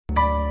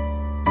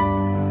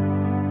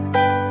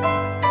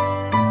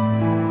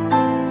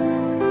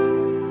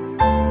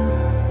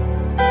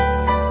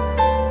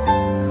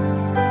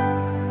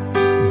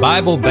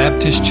Bible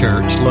Baptist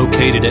Church,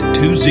 located at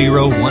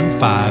 2015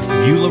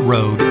 Beulah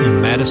Road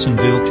in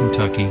Madisonville,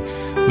 Kentucky,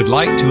 would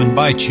like to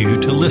invite you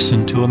to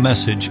listen to a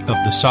message of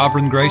the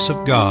sovereign grace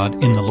of God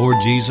in the Lord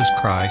Jesus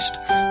Christ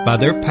by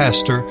their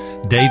pastor,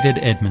 David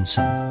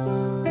Edmondson.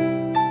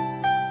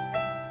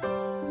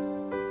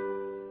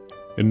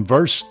 In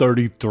verse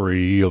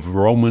 33 of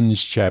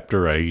Romans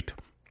chapter 8,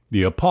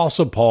 the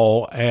Apostle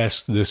Paul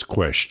asks this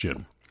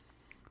question: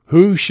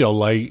 who shall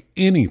lay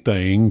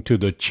anything to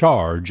the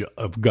charge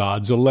of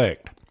God's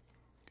elect?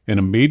 And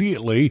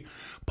immediately,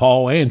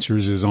 Paul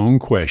answers his own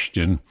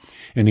question,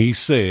 and he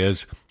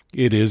says,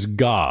 it is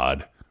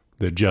God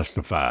that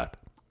justifieth.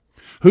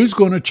 Who's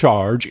going to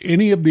charge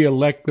any of the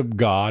elect of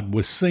God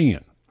with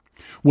sin,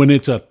 when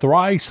it's a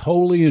thrice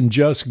holy and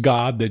just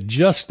God that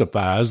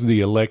justifies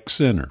the elect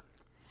sinner?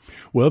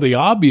 Well, the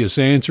obvious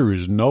answer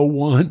is no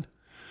one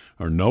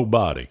or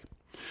nobody.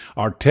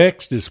 Our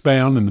text is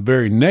found in the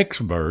very next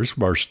verse,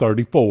 verse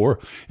 34,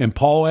 and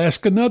Paul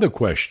asks another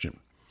question.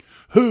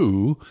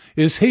 Who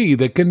is he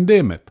that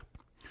condemneth?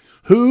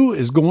 Who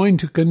is going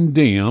to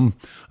condemn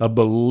a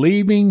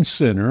believing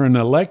sinner, an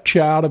elect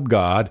child of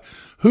God?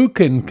 Who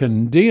can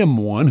condemn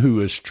one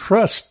who is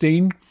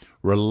trusting,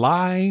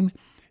 relying,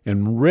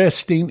 and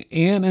resting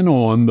in and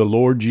on the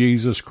Lord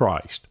Jesus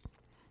Christ?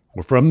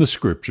 Well, from the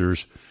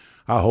Scriptures,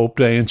 I hope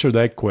to answer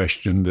that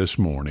question this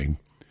morning.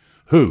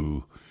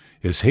 Who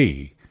is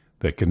he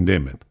that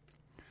condemneth?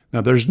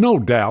 Now, there's no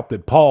doubt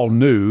that Paul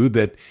knew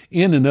that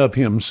in and of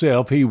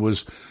himself he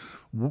was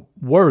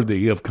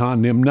worthy of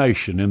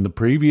condemnation. In the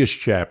previous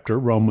chapter,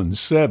 Romans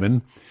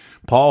 7,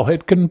 Paul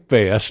had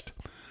confessed,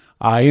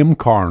 I am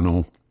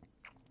carnal,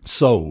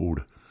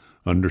 sold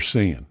under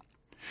sin.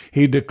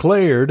 He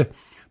declared,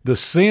 the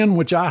sin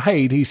which I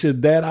hate, he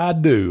said, that I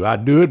do. I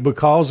do it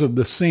because of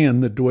the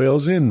sin that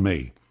dwells in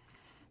me.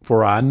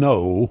 For I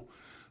know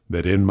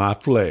that in my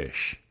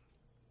flesh,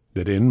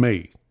 that in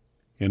me,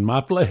 in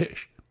my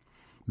flesh,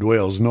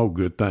 dwells no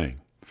good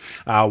thing.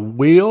 I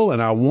will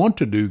and I want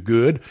to do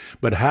good,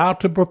 but how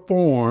to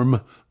perform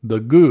the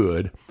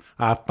good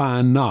I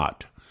find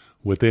not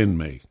within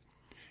me.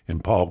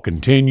 And Paul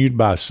continued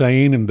by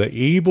saying, and the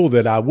evil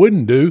that I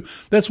wouldn't do,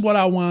 that's what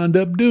I wind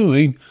up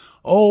doing.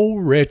 O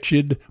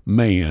wretched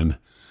man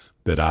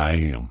that I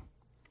am.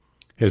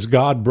 Has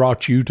God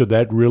brought you to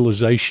that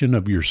realization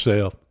of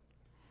yourself?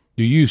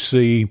 Do you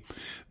see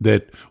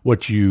that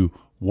what you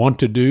want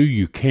to do,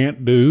 you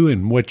can't do,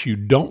 and what you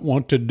don't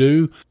want to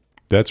do,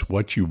 that's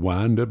what you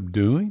wind up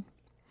doing?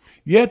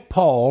 Yet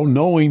Paul,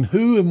 knowing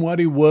who and what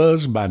he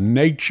was by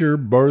nature,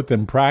 birth,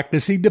 and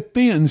practice, he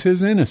defends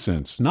his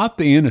innocence, not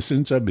the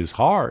innocence of his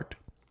heart,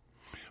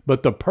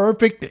 but the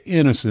perfect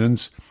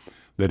innocence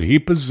that he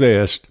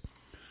possessed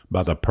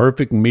by the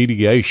perfect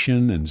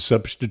mediation and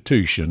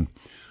substitution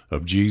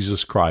of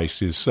Jesus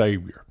Christ, his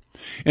Savior.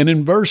 And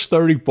in verse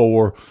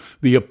 34,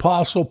 the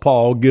Apostle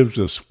Paul gives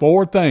us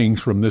four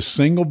things from this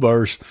single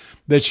verse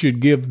that should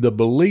give the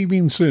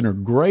believing sinner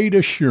great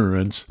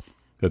assurance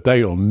that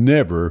they'll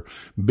never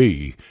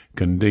be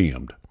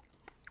condemned.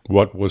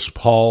 What was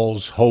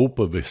Paul's hope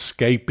of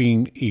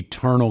escaping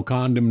eternal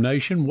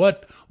condemnation?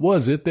 What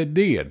was it that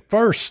did?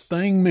 First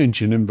thing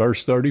mentioned in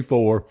verse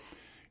 34,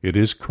 it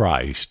is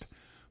Christ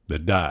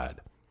that died.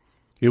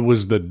 It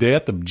was the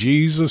death of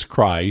Jesus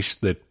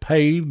Christ that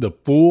paid the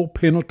full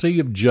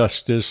penalty of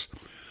justice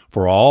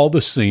for all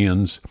the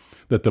sins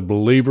that the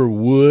believer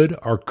would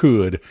or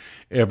could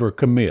ever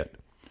commit.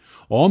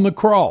 On the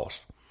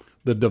cross,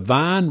 the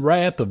divine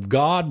wrath of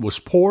God was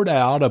poured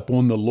out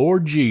upon the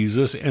Lord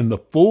Jesus, and the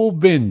full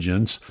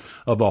vengeance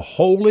of a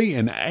holy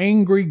and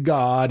angry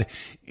God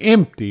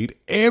emptied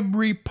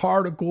every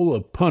particle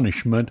of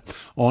punishment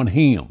on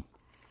him.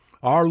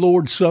 Our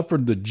Lord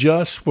suffered the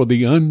just for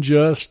the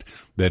unjust,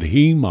 that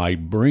he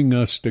might bring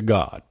us to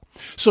God.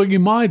 So you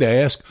might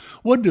ask,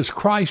 what does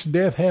Christ's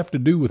death have to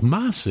do with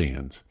my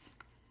sins?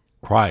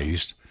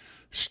 Christ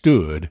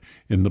stood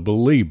in the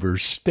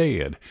believer's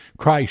stead.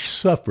 Christ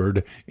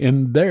suffered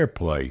in their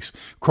place.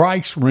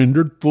 Christ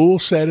rendered full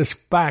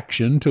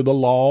satisfaction to the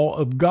law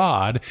of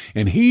God,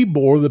 and he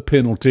bore the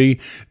penalty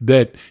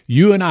that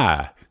you and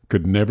I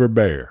could never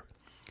bear.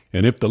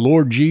 And if the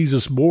Lord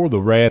Jesus bore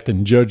the wrath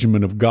and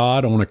judgment of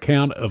God on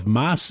account of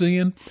my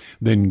sin,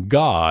 then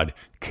God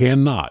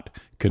cannot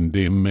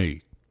condemn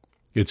me.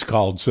 It's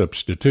called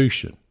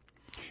substitution.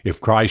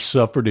 If Christ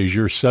suffered as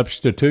your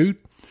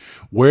substitute,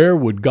 where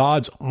would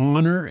God's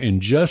honor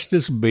and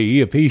justice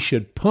be if he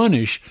should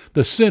punish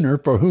the sinner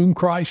for whom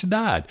Christ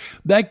died?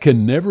 That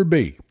can never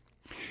be.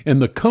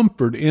 And the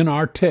comfort in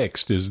our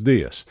text is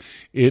this: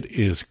 it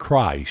is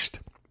Christ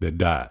that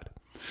died.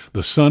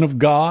 The Son of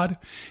God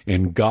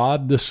and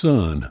God the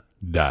Son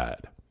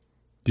died.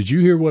 Did you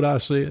hear what I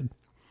said?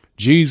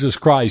 Jesus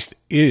Christ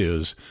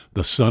is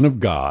the Son of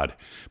God,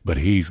 but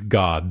he's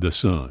God the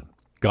Son.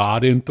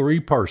 God in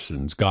three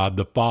persons, God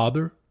the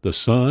Father, the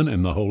Son,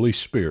 and the Holy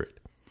Spirit.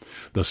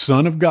 The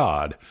Son of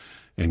God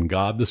and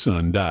God the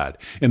Son died.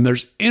 And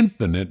there's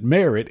infinite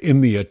merit in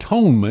the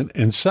atonement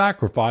and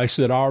sacrifice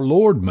that our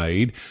Lord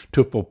made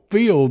to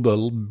fulfill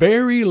the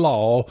very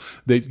law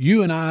that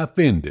you and I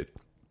offended.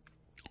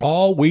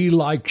 All we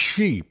like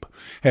sheep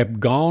have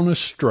gone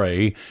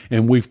astray,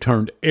 and we've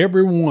turned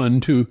every one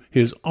to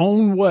his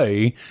own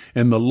way,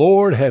 and the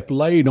Lord hath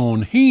laid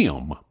on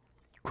him,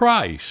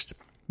 Christ,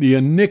 the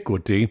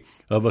iniquity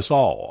of us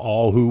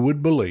all who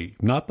would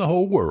believe. Not the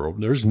whole world.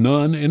 There's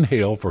none in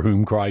hell for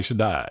whom Christ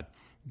died.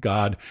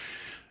 God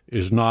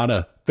is not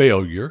a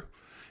failure.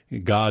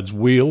 God's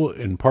will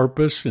and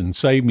purpose in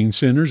saving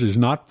sinners is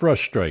not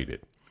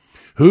frustrated.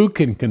 Who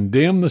can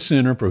condemn the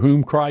sinner for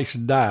whom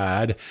Christ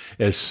died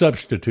as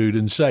substitute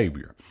and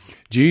Savior?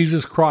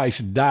 Jesus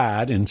Christ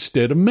died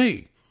instead of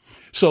me.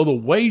 So the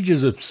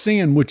wages of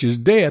sin, which is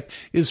death,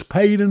 is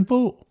paid in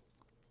full.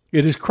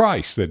 It is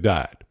Christ that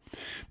died.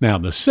 Now,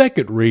 the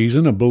second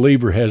reason a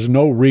believer has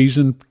no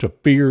reason to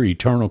fear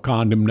eternal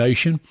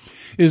condemnation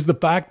is the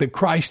fact that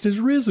Christ is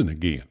risen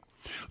again.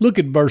 Look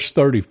at verse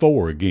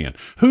 34 again.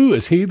 Who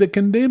is he that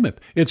condemneth?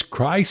 It's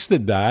Christ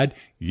that died,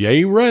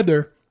 yea,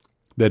 rather,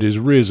 that is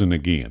risen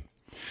again.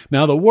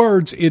 Now, the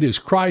words, it is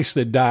Christ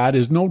that died,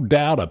 is no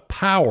doubt a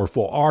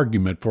powerful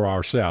argument for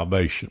our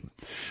salvation.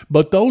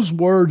 But those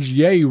words,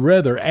 yea,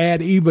 rather,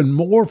 add even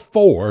more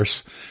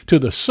force to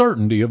the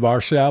certainty of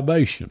our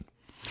salvation.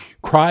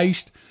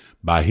 Christ,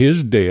 by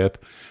his death,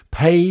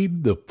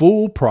 paid the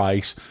full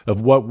price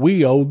of what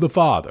we owed the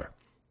Father.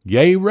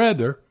 Yea,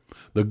 rather,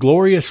 the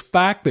glorious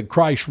fact that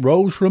Christ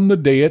rose from the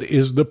dead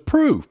is the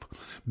proof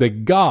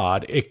that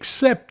God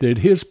accepted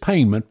his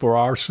payment for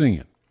our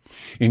sin.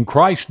 In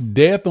Christ's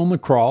death on the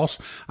cross,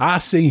 I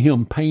see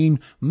him paying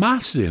my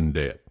sin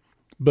debt.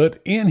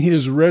 But in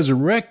his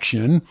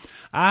resurrection,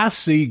 I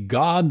see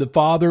God the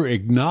Father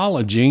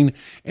acknowledging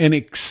and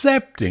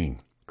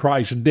accepting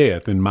Christ's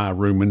death in my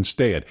room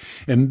instead.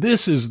 And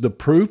this is the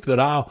proof that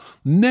I'll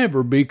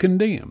never be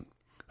condemned.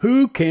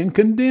 Who can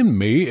condemn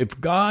me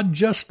if God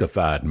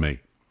justified me?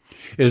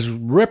 As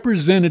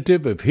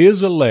representative of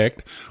his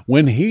elect,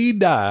 when he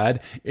died,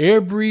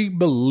 every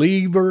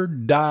believer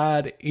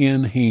died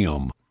in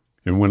him.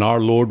 And when our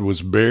Lord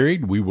was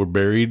buried, we were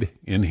buried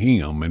in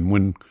him. And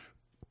when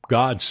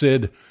God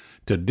said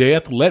to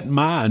death, let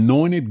my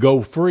anointed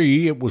go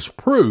free, it was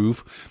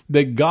proof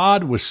that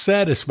God was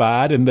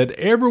satisfied and that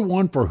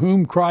everyone for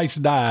whom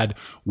Christ died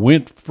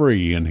went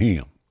free in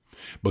him.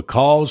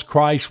 Because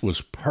Christ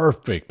was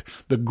perfect,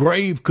 the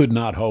grave could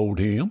not hold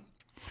him.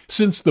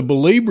 Since the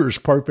believer is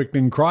perfect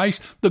in Christ,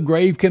 the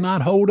grave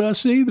cannot hold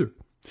us either.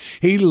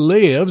 He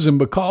lives, and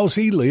because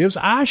he lives,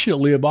 I shall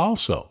live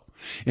also.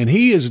 And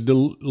he is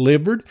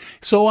delivered,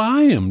 so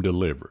I am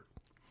delivered.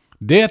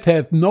 Death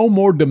hath no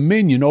more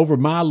dominion over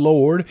my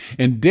Lord,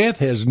 and death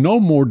has no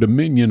more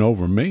dominion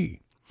over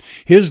me.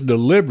 His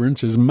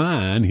deliverance is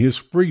mine, his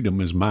freedom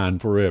is mine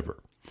forever.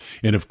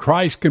 And if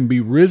Christ can be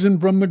risen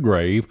from the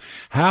grave,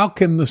 how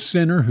can the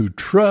sinner who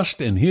trusts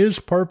in his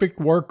perfect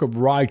work of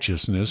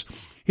righteousness,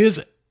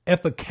 his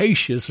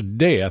efficacious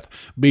death,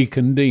 be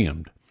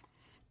condemned?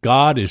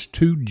 God is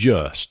too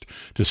just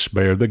to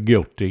spare the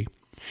guilty,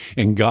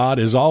 and God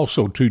is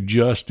also too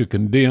just to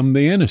condemn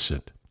the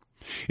innocent.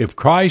 If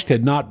Christ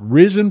had not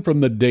risen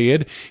from the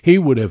dead, he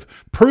would have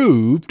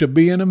proved to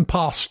be an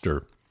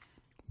impostor.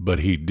 But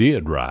he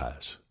did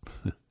rise.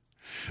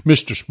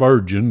 Mr.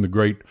 Spurgeon, the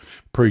great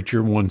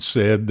preacher, once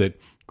said that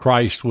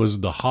Christ was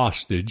the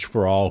hostage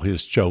for all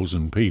his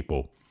chosen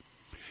people.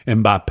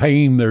 And by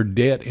paying their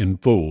debt in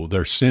full,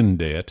 their sin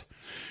debt,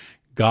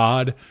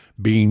 God,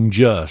 being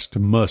just,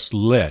 must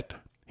let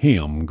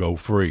him go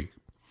free.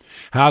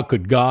 How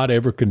could God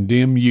ever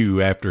condemn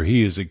you after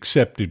he has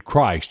accepted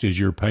Christ as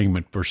your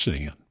payment for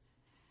sin?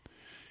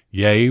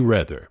 Yea,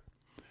 rather,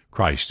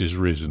 Christ is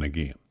risen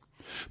again.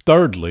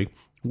 Thirdly,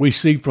 we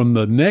see from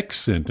the next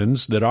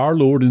sentence that our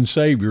Lord and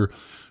Savior,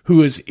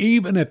 who is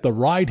even at the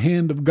right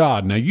hand of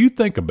God. Now you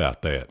think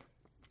about that.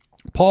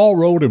 Paul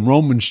wrote in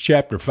Romans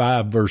chapter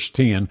 5, verse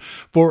 10,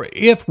 for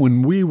if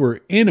when we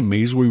were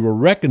enemies we were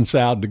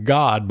reconciled to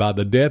God by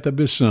the death of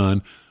his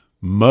Son,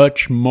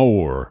 much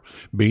more,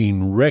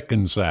 being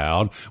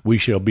reconciled, we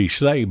shall be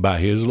saved by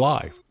his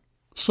life.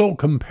 So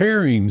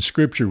comparing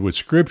Scripture with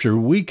Scripture,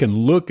 we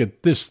can look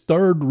at this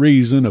third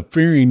reason of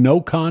fearing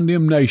no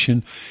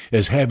condemnation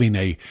as having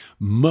a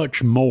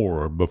much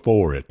more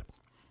before it.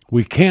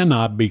 We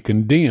cannot be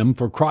condemned,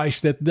 for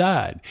Christ hath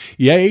died.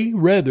 Yea,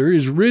 rather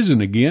is risen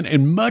again,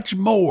 and much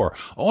more.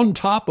 On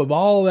top of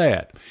all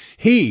that,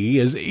 he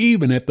is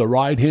even at the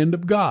right hand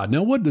of God.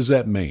 Now, what does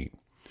that mean?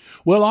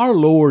 Well, our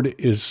Lord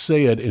is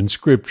said in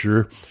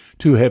Scripture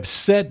to have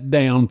sat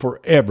down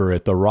forever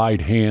at the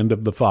right hand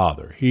of the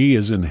Father. He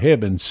is in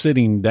heaven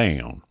sitting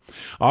down.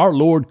 Our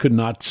Lord could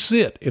not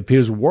sit if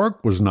his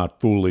work was not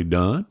fully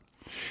done.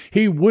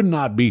 He would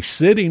not be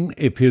sitting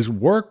if his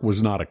work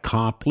was not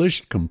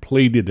accomplished,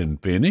 completed,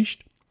 and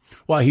finished.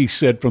 Why, he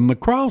said from the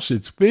cross,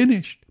 it's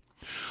finished.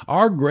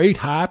 Our great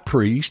high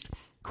priest,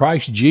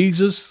 Christ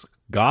Jesus,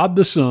 God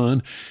the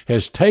Son,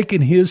 has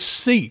taken his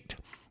seat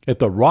at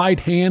the right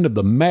hand of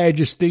the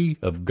majesty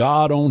of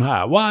God on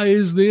high. Why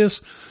is this?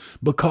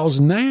 Because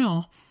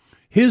now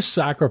his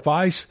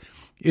sacrifice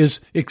is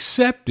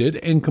accepted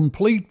and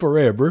complete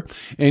forever,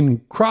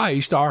 and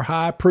Christ, our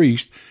high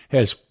priest,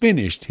 has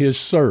finished his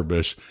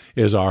service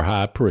as our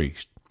high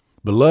priest.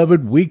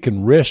 Beloved, we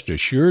can rest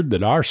assured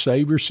that our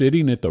Savior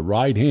sitting at the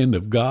right hand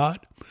of God,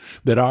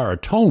 that our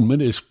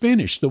atonement is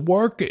finished, the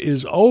work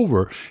is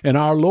over, and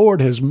our Lord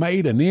has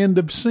made an end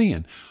of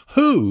sin.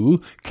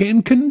 Who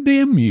can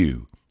condemn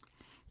you?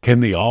 Can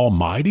the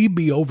Almighty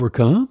be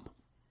overcome?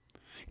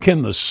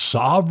 Can the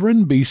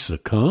Sovereign be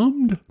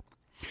succumbed?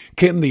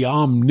 Can the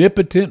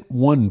Omnipotent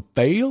One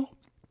fail?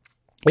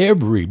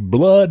 Every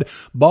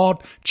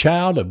blood-bought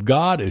child of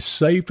God is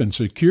safe and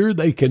secure.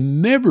 They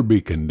can never be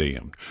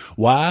condemned.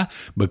 Why?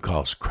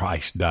 Because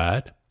Christ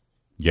died,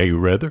 yea,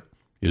 rather,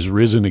 is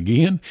risen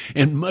again,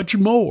 and much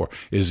more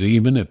is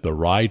even at the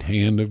right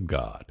hand of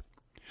God.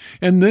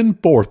 And then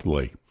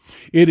fourthly,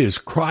 it is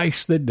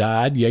Christ that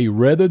died, yea,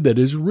 rather, that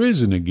is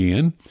risen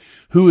again,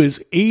 who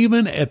is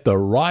even at the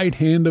right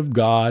hand of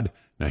God.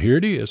 Now here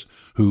it is,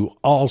 who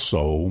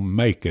also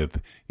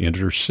maketh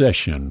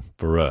intercession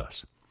for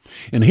us.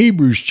 In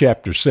Hebrews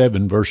chapter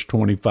 7, verse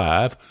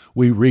 25,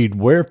 we read,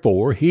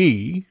 Wherefore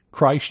he,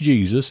 Christ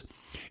Jesus,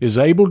 is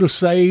able to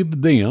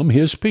save them,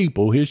 his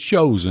people, his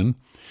chosen,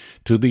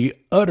 to the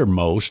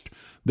uttermost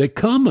that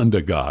come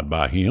unto God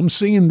by him,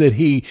 seeing that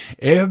he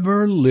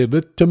ever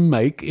liveth to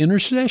make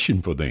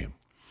intercession for them.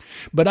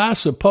 But I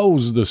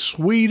suppose the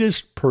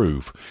sweetest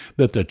proof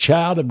that the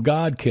child of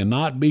God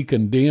cannot be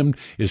condemned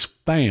is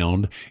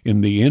found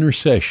in the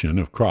intercession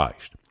of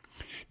Christ.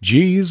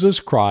 Jesus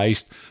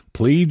Christ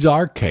pleads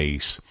our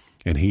case,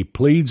 and he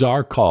pleads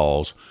our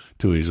cause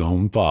to his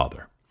own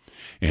Father.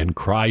 And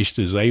Christ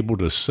is able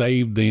to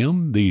save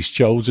them, these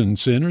chosen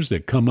sinners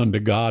that come unto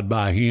God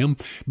by him,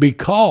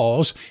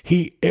 because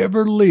he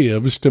ever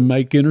lives to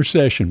make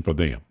intercession for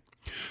them.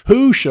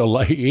 Who shall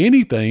lay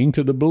anything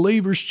to the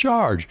believer's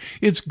charge?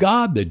 It's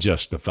God that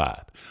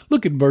justifieth.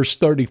 Look at verse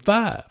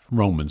 35,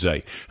 Romans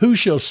 8. Who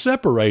shall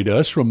separate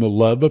us from the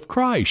love of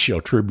Christ?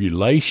 Shall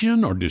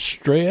tribulation or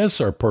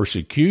distress or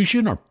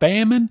persecution or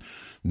famine,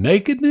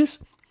 nakedness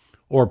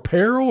or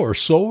peril or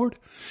sword?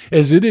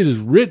 As it is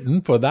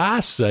written, For thy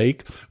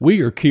sake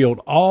we are killed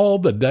all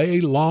the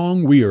day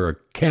long. We are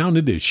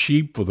accounted as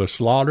sheep for the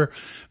slaughter.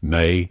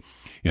 Nay,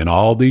 in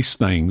all these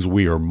things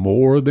we are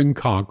more than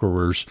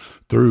conquerors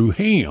through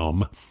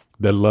him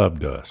that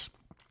loved us.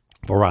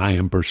 For I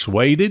am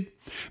persuaded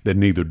that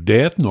neither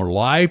death, nor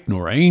life,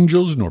 nor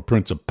angels, nor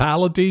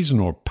principalities,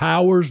 nor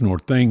powers, nor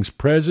things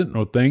present,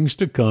 nor things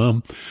to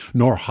come,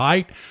 nor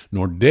height,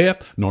 nor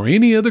depth, nor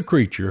any other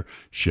creature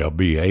shall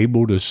be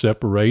able to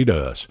separate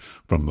us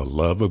from the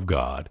love of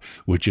God,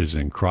 which is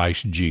in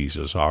Christ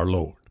Jesus our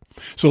Lord.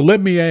 So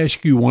let me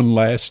ask you one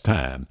last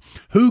time,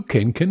 who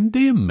can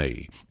condemn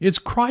me? It's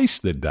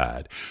Christ that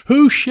died.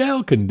 Who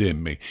shall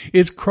condemn me?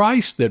 It's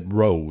Christ that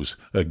rose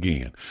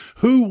again.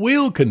 Who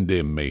will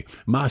condemn me?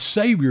 My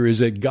Savior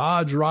is at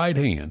God's right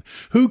hand.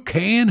 Who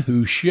can,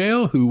 who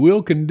shall, who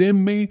will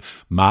condemn me?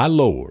 My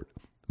Lord,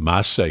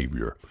 my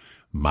Savior,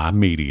 my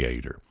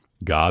mediator.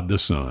 God the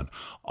Son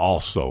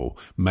also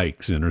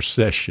makes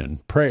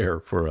intercession,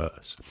 prayer for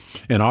us.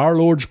 And our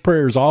Lord's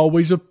prayer is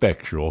always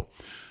effectual.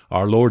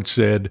 Our Lord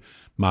said,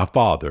 My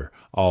Father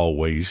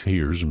always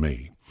hears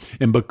me.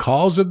 And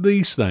because of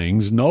these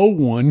things, no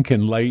one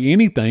can lay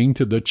anything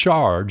to the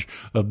charge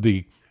of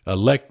the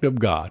elect of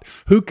God.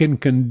 Who can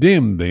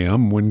condemn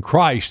them when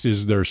Christ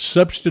is their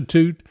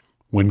substitute,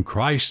 when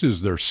Christ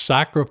is their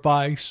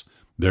sacrifice,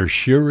 their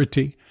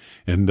surety,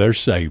 and their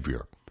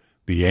Savior?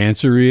 The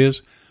answer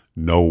is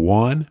no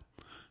one,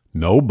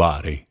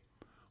 nobody,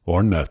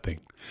 or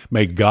nothing.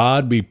 May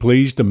God be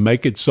pleased to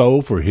make it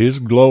so for his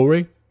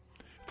glory,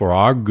 for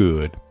our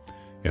good,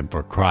 and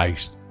for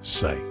Christ's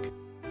sake.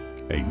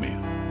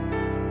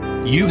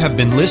 Amen. You have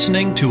been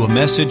listening to a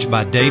message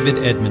by David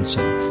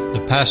Edmondson,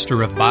 the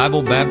pastor of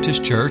Bible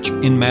Baptist Church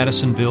in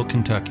Madisonville,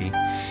 Kentucky.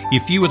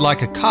 If you would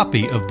like a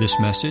copy of this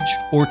message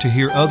or to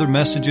hear other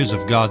messages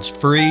of God's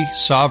free,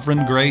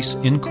 sovereign grace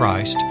in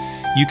Christ,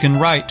 you can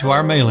write to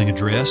our mailing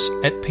address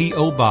at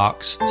P.O.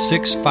 Box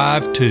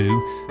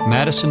 652,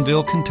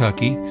 Madisonville,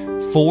 Kentucky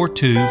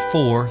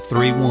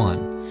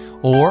 42431.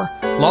 Or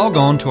log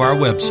on to our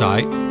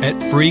website at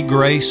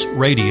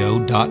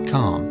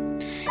freegraceradio.com.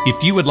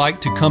 If you would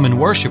like to come and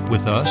worship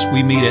with us,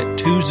 we meet at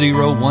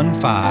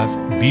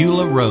 2015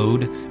 Beulah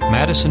Road,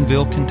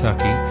 Madisonville,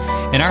 Kentucky,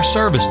 and our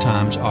service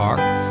times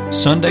are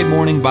Sunday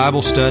morning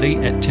Bible study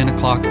at 10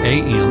 o'clock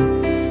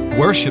a.m.,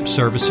 worship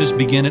services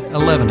begin at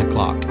 11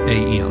 o'clock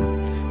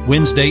a.m.,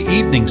 Wednesday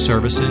evening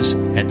services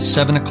at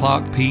 7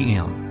 o'clock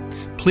p.m.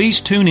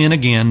 Please tune in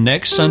again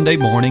next Sunday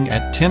morning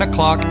at 10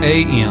 o'clock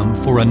a.m.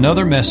 for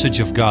another message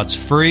of God's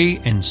free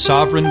and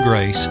sovereign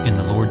grace in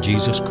the Lord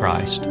Jesus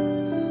Christ.